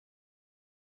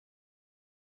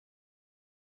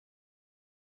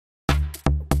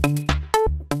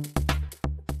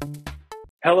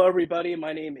Hello, everybody.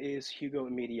 My name is Hugo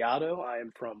Immediato. I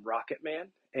am from Rocketman,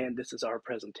 and this is our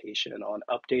presentation on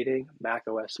updating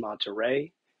macOS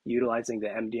Monterey utilizing the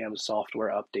MDM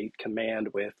Software Update Command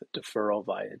with Deferral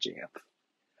via Jamf.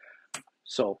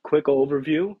 So, quick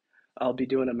overview. I'll be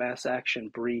doing a mass action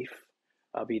brief.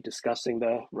 I'll be discussing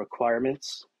the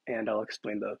requirements, and I'll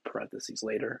explain the parentheses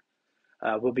later.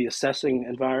 We'll be assessing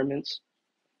environments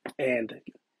and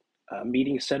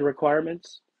meeting said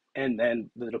requirements, and then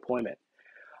the deployment.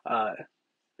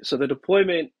 So the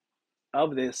deployment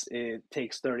of this, it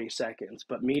takes 30 seconds,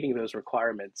 but meeting those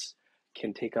requirements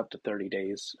can take up to 30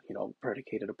 days,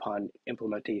 predicated upon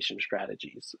implementation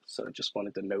strategies. So I just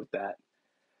wanted to note that.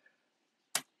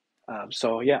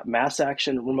 Mass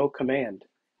action remote command.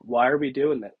 Why are we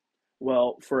doing that?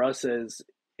 Well, for us as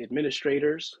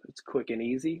administrators, it's quick and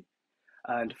easy.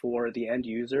 And for the end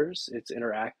users, it's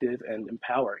interactive and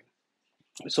empowering.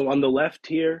 So on the left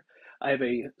here, I have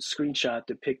a screenshot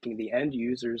depicting the end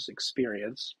user's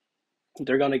experience.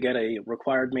 They're going to get a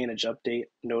required manage update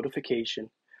notification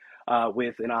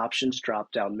with an options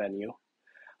drop-down menu.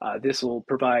 This will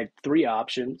provide three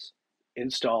options: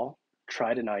 install,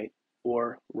 try tonight,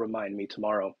 or remind me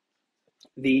tomorrow.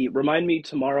 The remind me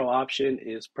tomorrow option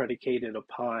is predicated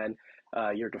upon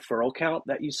your deferral count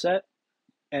that you set.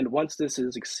 And once this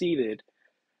is exceeded,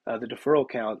 the deferral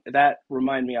count, that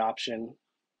remind me option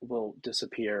will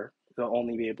disappear. They'll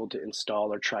only be able to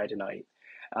install or try tonight,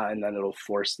 and then it'll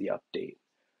force the update.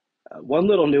 One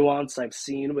little nuance I've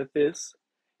seen with this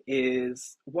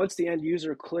is once the end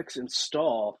user clicks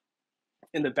install,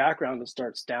 in the background it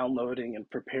starts downloading and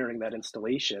preparing that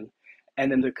installation, and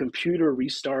then the computer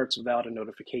restarts without a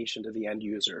notification to the end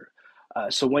user.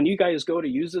 So when you guys go to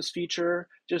use this feature,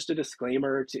 just a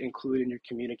disclaimer to include in your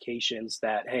communications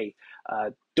that, hey,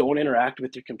 don't interact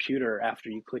with your computer after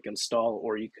you click install,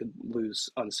 or you could lose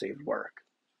unsaved work.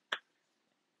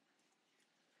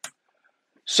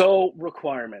 So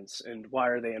requirements, and why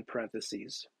are they in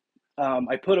parentheses?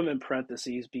 I put them in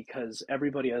parentheses because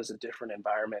everybody has a different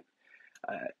environment.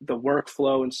 The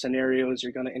workflow and scenarios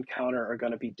you're going to encounter are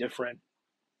going to be different.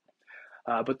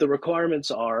 But the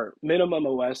requirements are minimum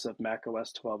OS of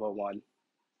macOS 12.01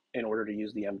 in order to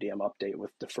use the MDM update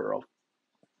with deferral.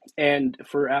 And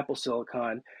for Apple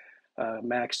Silicon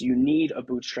Macs, you need a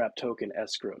Bootstrap token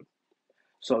Escrow.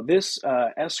 So this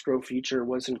Escrow feature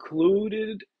was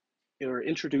included or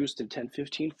introduced in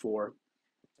 10.15.4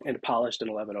 and polished in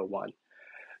 11.01.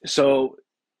 So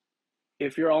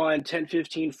if you're on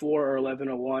 10.15.4 or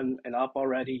 11.01 and up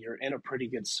already, you're in a pretty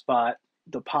good spot.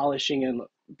 The polishing in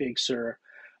Big Sur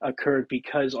occurred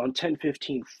because on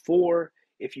 10.15.4,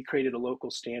 if you created a local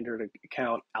standard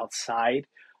account outside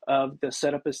of the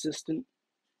setup assistant,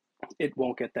 it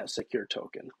won't get that secure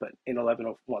token. But in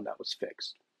 11.01, that was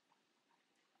fixed.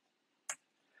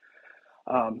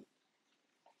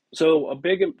 So a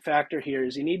big factor here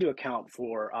is you need to account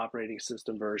for operating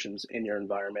system versions in your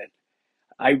environment.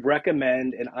 I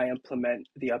recommend and I implement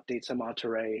the updates in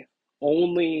Monterey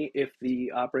only if the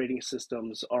operating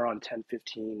systems are on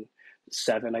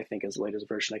 10.15.7, I think is the latest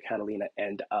version of Catalina,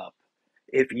 and up.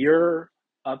 If you're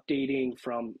updating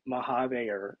from Mojave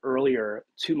or earlier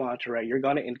to Monterey, you're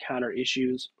going to encounter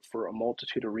issues for a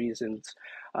multitude of reasons.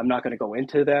 I'm not going to go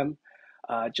into them.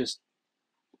 Just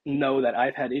know that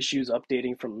I've had issues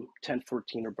updating from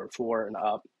 10.14 or before and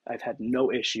up. I've had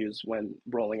no issues when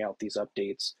rolling out these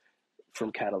updates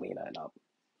from Catalina and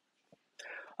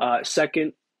up.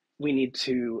 Second, we need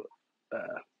to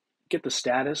get the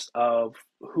status of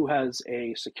who has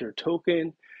a secure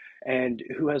token and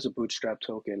who has a Bootstrap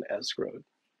token escrowed.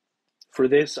 For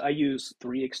this, I use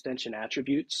three extension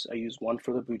attributes. I use one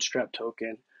for the Bootstrap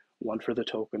token, one for the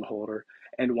token holder,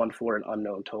 and one for an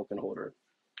unknown token holder.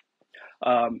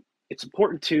 It's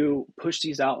important to push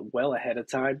these out well ahead of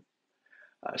time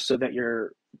so that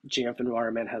your Jamf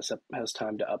environment has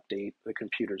time to update the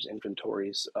computer's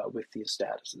inventories with these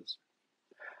statuses.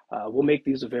 We'll make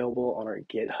these available on our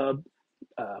GitHub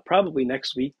probably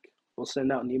next week. We'll send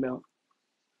out an email.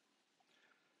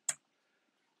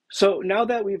 So now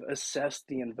that we've assessed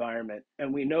the environment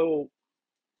and we know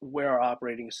where our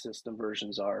operating system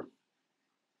versions are,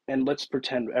 and let's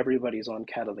pretend everybody's on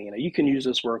Catalina. You can use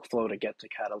this workflow to get to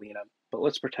Catalina, but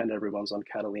let's pretend everyone's on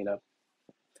Catalina.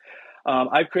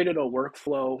 I've created a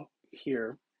workflow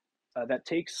here that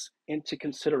takes into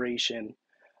consideration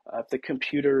the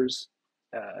computer's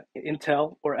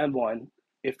Intel or M1,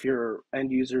 if your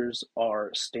end users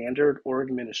are standard or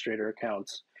administrator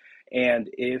accounts, and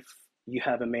if you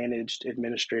have a managed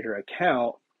administrator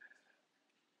account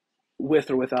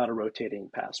with or without a rotating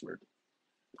password.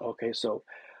 Okay, so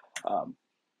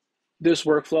This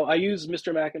workflow, I use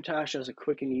Mr. Macintosh as a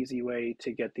quick and easy way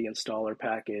to get the installer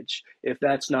package. If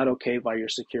that's not okay by your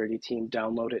security team,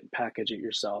 download it and package it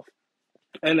yourself.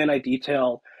 And then I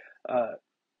detail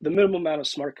the minimum amount of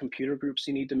smart computer groups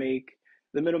you need to make,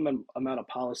 the minimum amount of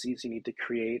policies you need to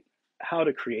create, how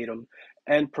to create them,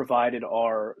 and provided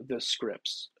are the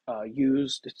scripts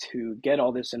used to get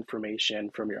all this information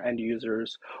from your end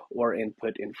users or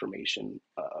input information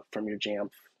from your Jamf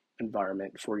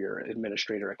environment for your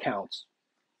administrator accounts.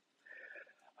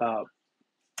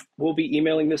 We'll be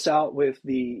emailing this out with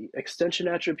the extension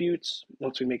attributes.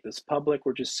 Once we make this public,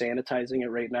 we're just sanitizing it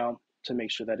right now to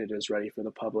make sure that it is ready for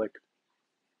the public.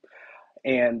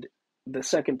 And the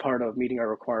second part of meeting our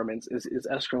requirements is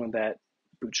escrowing that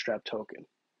Bootstrap token.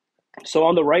 So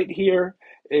on the right here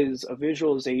is a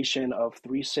visualization of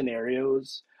 3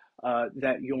 scenarios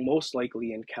that you'll most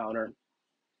likely encounter.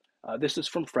 This is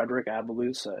from Frederick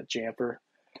Avalus, a Jamfer,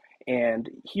 and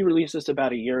he released this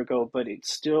about a year ago, but it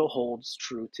still holds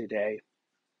true today.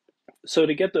 So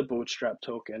to get the Bootstrap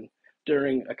token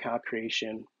during account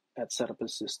creation at Setup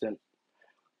Assistant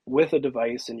with a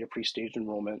device in your pre-stage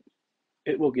enrollment,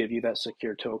 it will give you that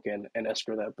secure token and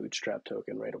escrow that Bootstrap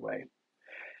token right away.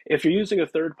 If you're using a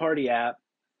third-party app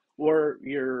or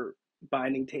you're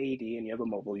binding to AD and you have a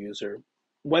mobile user,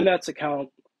 when that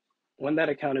account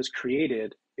is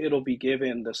created, it'll be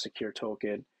given the secure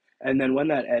token. And then when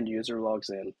that end user logs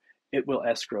in, it will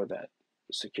escrow that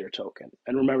secure token.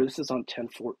 And remember, this is on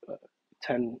 10.15.4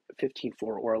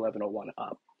 or 11.01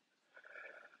 up.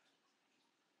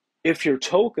 If you're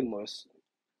tokenless,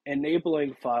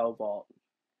 enabling File Vault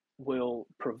will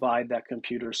provide that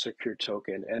computer secure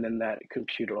token, and then that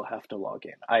computer will have to log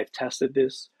in. I've tested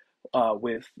this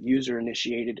with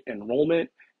user-initiated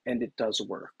enrollment, and it does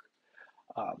work.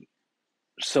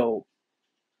 So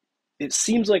it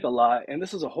seems like a lot, and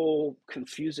this is a whole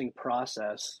confusing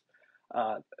process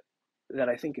that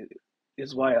I think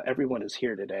is why everyone is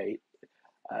here today.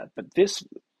 But this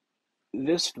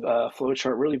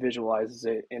flowchart really visualizes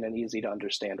it in an easy to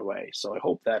understand way. So I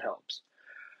hope that helps.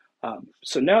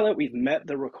 So now that we've met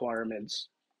the requirements,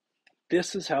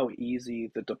 this is how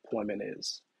easy the deployment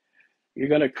is. You're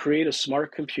going to create a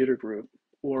smart computer group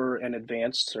or an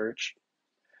advanced search.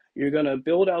 You're going to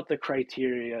build out the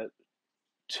criteria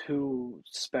to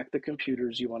spec the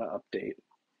computers you want to update.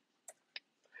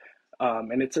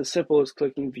 And it's as simple as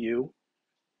clicking View,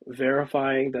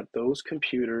 verifying that those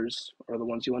computers are the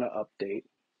ones you want to update.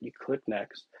 You click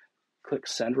Next, click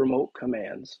Send Remote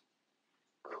Commands,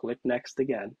 click Next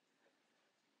again.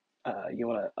 You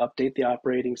want to update the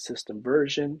operating system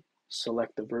version,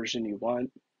 select the version you want,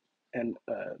 and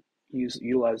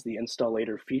utilize the install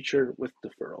later feature with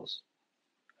deferrals.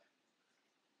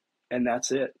 And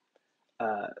that's it.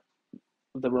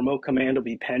 The remote command will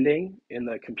be pending in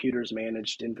the computer's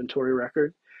managed inventory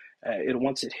record.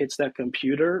 Once it hits that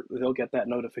computer, they'll get that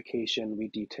notification we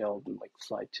detailed in like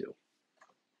slide 2.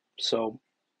 So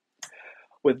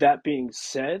with that being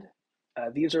said,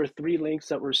 these are 3 links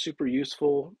that were super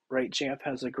useful, right? Jamf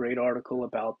has a great article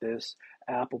about this.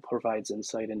 Apple provides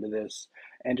insight into this.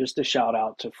 And just a shout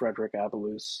out to Frederick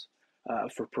Avalus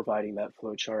for providing that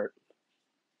flowchart.